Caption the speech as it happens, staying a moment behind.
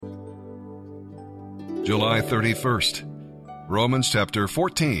July 31st, Romans chapter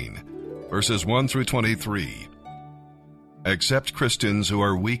 14, verses 1 through 23. Accept Christians who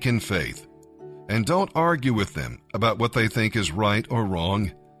are weak in faith, and don't argue with them about what they think is right or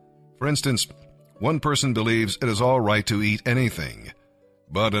wrong. For instance, one person believes it is all right to eat anything,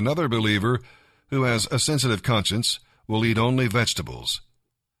 but another believer who has a sensitive conscience will eat only vegetables.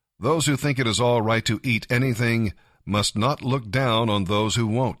 Those who think it is all right to eat anything must not look down on those who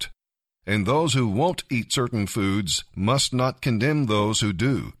won't. And those who won't eat certain foods must not condemn those who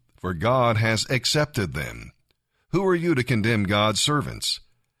do, for God has accepted them. Who are you to condemn God's servants?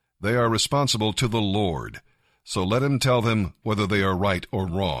 They are responsible to the Lord, so let him tell them whether they are right or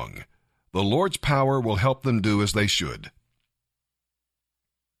wrong. The Lord's power will help them do as they should.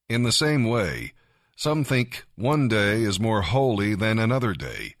 In the same way, some think one day is more holy than another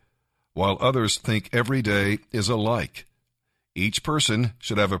day, while others think every day is alike. Each person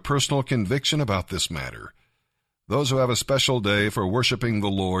should have a personal conviction about this matter. Those who have a special day for worshiping the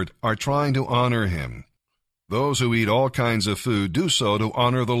Lord are trying to honor him. Those who eat all kinds of food do so to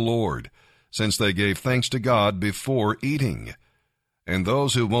honor the Lord, since they gave thanks to God before eating. And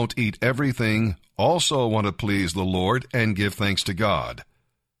those who won't eat everything also want to please the Lord and give thanks to God.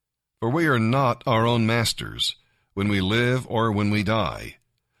 For we are not our own masters, when we live or when we die.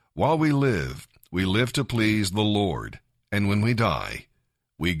 While we live to please the Lord. And when we die,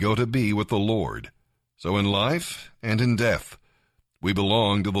 we go to be with the Lord. So in life and in death, we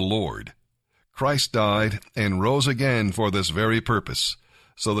belong to the Lord. Christ died and rose again for this very purpose,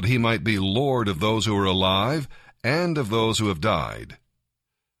 so that he might be Lord of those who are alive and of those who have died.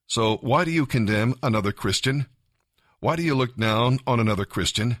 So why do you condemn another Christian? Why do you look down on another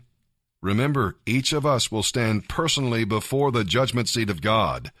Christian? Remember, each of us will stand personally before the judgment seat of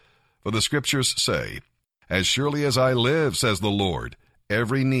God. For the Scriptures say, "As surely as I live, says the Lord,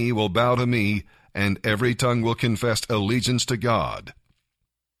 every knee will bow to me, and every tongue will confess allegiance to God."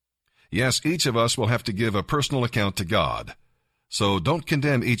 Yes, each of us will have to give a personal account to God. So don't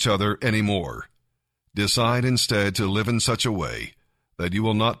condemn each other anymore. Decide instead to live in such a way that you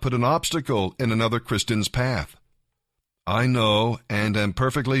will not put an obstacle in another Christian's path. I know and am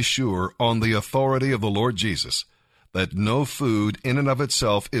perfectly sure on the authority of the Lord Jesus that no food in and of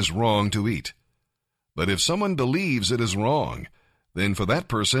itself is wrong to eat. But if someone believes it is wrong, then for that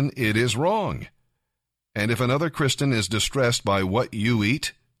person it is wrong. And if another Christian is distressed by what you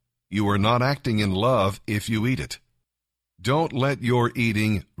eat, you are not acting in love if you eat it. Don't let your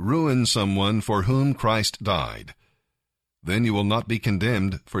eating ruin someone for whom Christ died. Then you will not be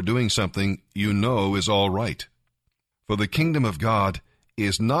condemned for doing something you know is all right. For the kingdom of God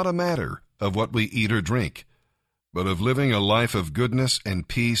is not a matter of what we eat or drink, but of living a life of goodness and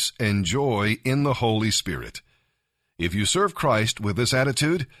peace and joy in the Holy Spirit. If you serve Christ with this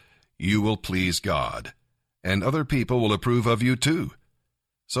attitude, you will please God, and other people will approve of you too.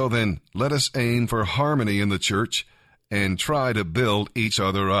 So then, let us aim for harmony in the church and try to build each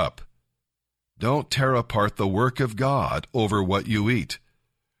other up. Don't tear apart the work of God over what you eat.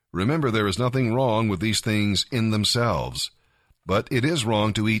 Remember, there is nothing wrong with these things in themselves, but it is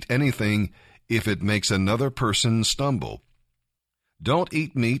wrong to eat anything if it makes another person stumble. Don't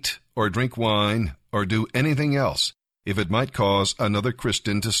eat meat or drink wine or do anything else if it might cause another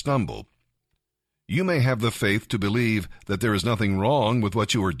Christian to stumble. You may have the faith to believe that there is nothing wrong with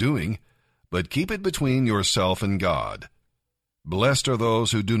what you are doing, but keep it between yourself and God. Blessed are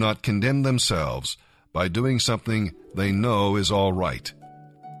those who do not condemn themselves by doing something they know is all right.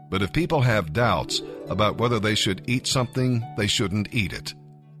 But if people have doubts about whether they should eat something, they shouldn't eat it.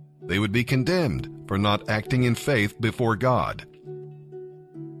 They would be condemned for not acting in faith before God.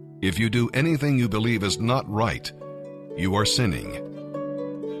 If you do anything you believe is not right, you are sinning.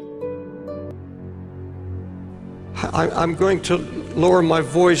 I'm going to lower my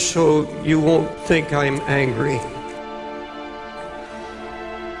voice so you won't think I'm angry.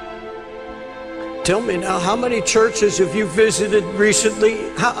 Tell me now, how many churches have you visited recently?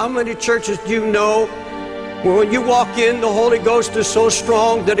 How many churches do you know where when you walk in, the Holy Ghost is so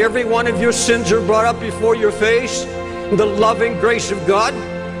strong that every one of your sins are brought up before your face? The loving grace of God?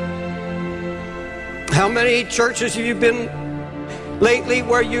 How many churches have you been lately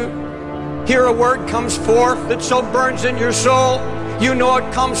where you hear a word comes forth that so burns in your soul, you know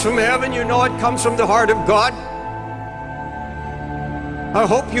it comes from heaven, you know it comes from the heart of God? I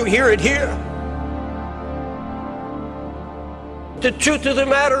hope you hear it here. The truth of the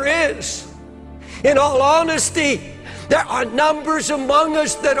matter is, in all honesty, there are numbers among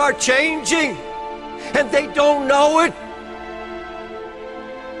us that are changing, and they don't know it.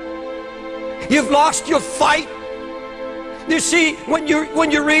 You've lost your fight. You see, when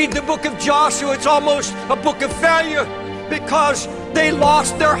you read the book of Joshua, it's almost a book of failure because they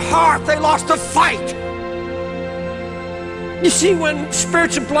lost their heart. They lost the fight. You see, when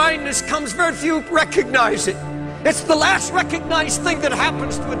spiritual blindness comes, very few recognize it. It's the last recognized thing that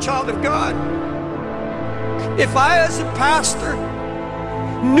happens to a child of God. If I, as a pastor,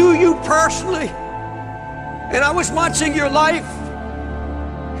 knew you personally, and I was watching your life,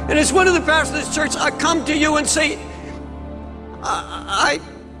 and as one of the pastors of this church, I come to you and say, I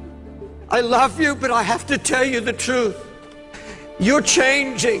love you, but I have to tell you the truth. You're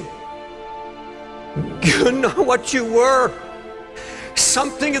changing. You're not what you were.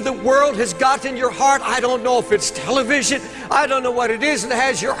 Something of the world has got in your heart. I don't know if it's television. I don't know what it is that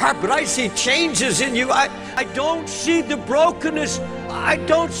has your heart, but I see changes in you. I don't see the brokenness. I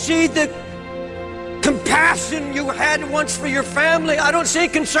don't see the compassion you had once for your family. I don't see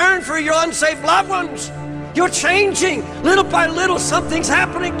concern for your unsaved loved ones. You're changing. Little by little, something's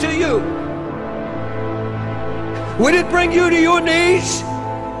happening to you. Would it bring you to your knees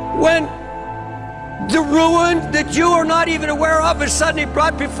when the ruin that you are not even aware of is suddenly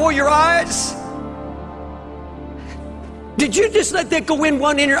brought before your eyes? Did you just let that go in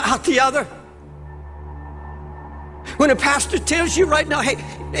one ear out the other? When a pastor tells you right now, hey,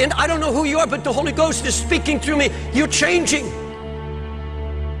 and I don't know who you are, but the Holy Ghost is speaking through me, you're changing.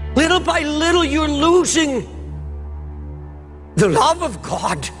 Little by little, you're losing the love of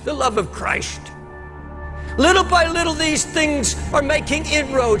God, the love of Christ. Little by little, these things are making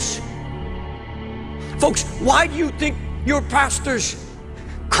inroads. Folks, why do you think your pastors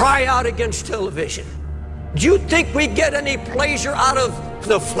cry out against television? Do you think we get any pleasure out of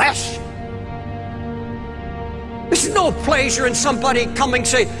the flesh? There's no pleasure in somebody coming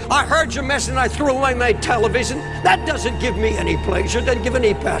say, I heard your message and I threw away my television. That doesn't give me any pleasure. It doesn't give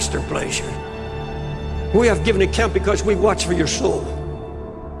any pastor pleasure. We have given account because we watch for your soul.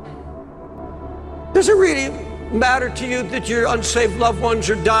 Does it really matter to you that your unsaved loved ones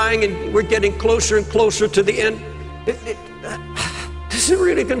are dying and we're getting closer and closer to the end? Does it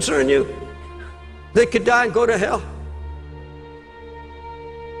really concern you? They could die and go to hell.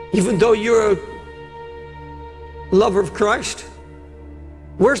 Even though you're a lover of Christ.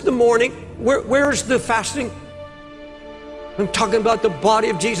 Where's the mourning? Where's the fasting? I'm talking about the body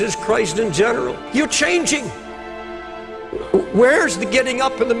of Jesus Christ in general. You're changing. Where's the getting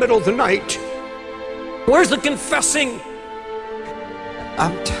up in the middle of the night? Where's the confessing?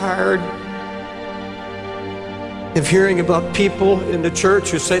 I'm tired of hearing about people in the church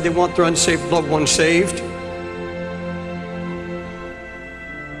who say they want their unsaved loved ones saved.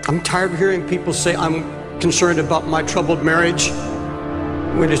 I'm tired of hearing people say, I'm concerned about my troubled marriage,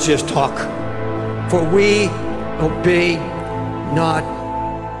 when it's just talk. For we obey not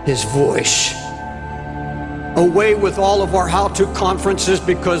his voice. Away with all of our how-to conferences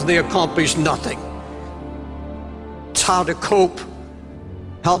because they accomplish nothing. It's how to cope,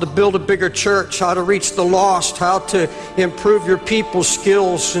 how to build a bigger church, how to reach the lost, how to improve your people's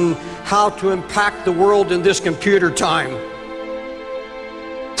skills, and how to impact the world in this computer time.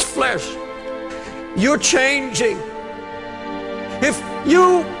 It's flesh. You're changing. If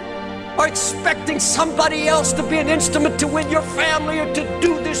you are expecting somebody else to be an instrument to win your family or to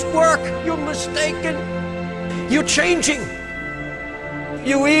do this work, you're mistaken. You're changing.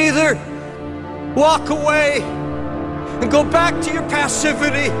 You either walk away and go back to your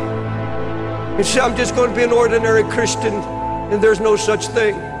passivity and say, I'm just going to be an ordinary Christian and there's no such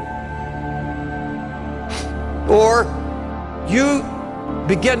thing. Or you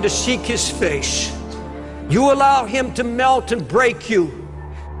begin to seek his face. You allow him to melt and break you.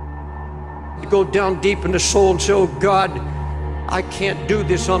 You go down deep in the soul and say, oh God, I can't do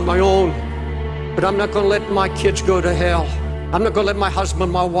this on my own, but I'm not going to let my kids go to hell. I'm not going to let my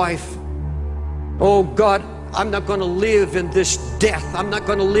husband, my wife. Oh God, I'm not going to live in this death. I'm not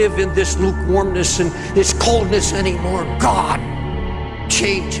going to live in this lukewarmness and this coldness anymore. God,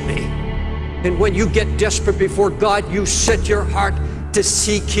 change me. And when you get desperate before God, you set your heart to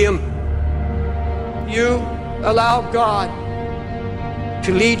seek him. You allow God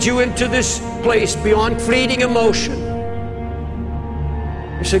to lead you into this place beyond fleeting emotion.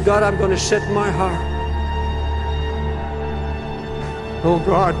 You say, God, I'm going to set my heart. Oh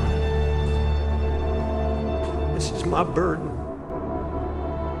God, this is my burden.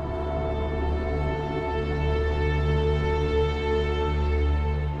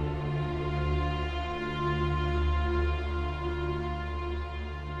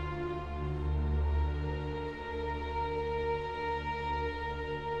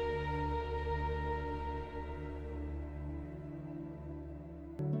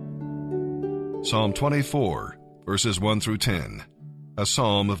 Psalm 24, verses 1 through 10, a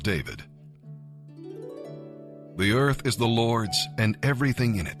psalm of David. The earth is the Lord's and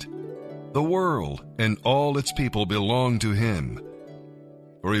everything in it. The world and all its people belong to him.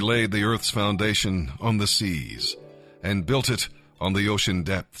 For he laid the earth's foundation on the seas and built it on the ocean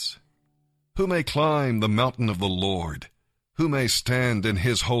depths. Who may climb the mountain of the Lord? Who may stand in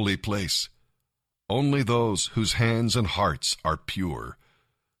his holy place? Only those whose hands and hearts are pure,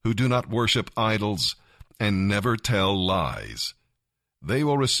 who do not worship idols and never tell lies. They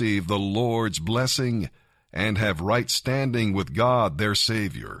will receive the Lord's blessing and have right standing with God their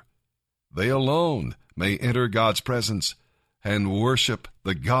Savior. They alone may enter God's presence and worship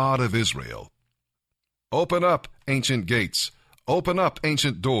the God of Israel. Open up, ancient gates, open up,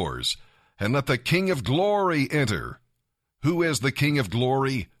 ancient doors, and let the King of glory enter. Who is the King of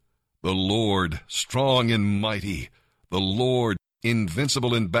glory? The Lord, strong and mighty, the Lord,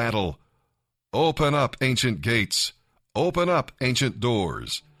 invincible in battle. Open up, ancient gates, open up, ancient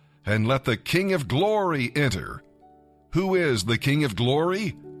doors, and let the King of glory enter. Who is the King of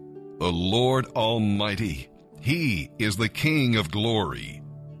glory? The Lord Almighty. He is the King of glory.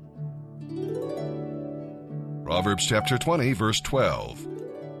 Proverbs chapter 20, verse 12.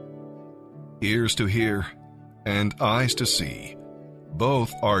 Ears to hear and eyes to see,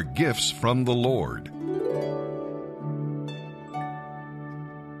 both are gifts from the Lord.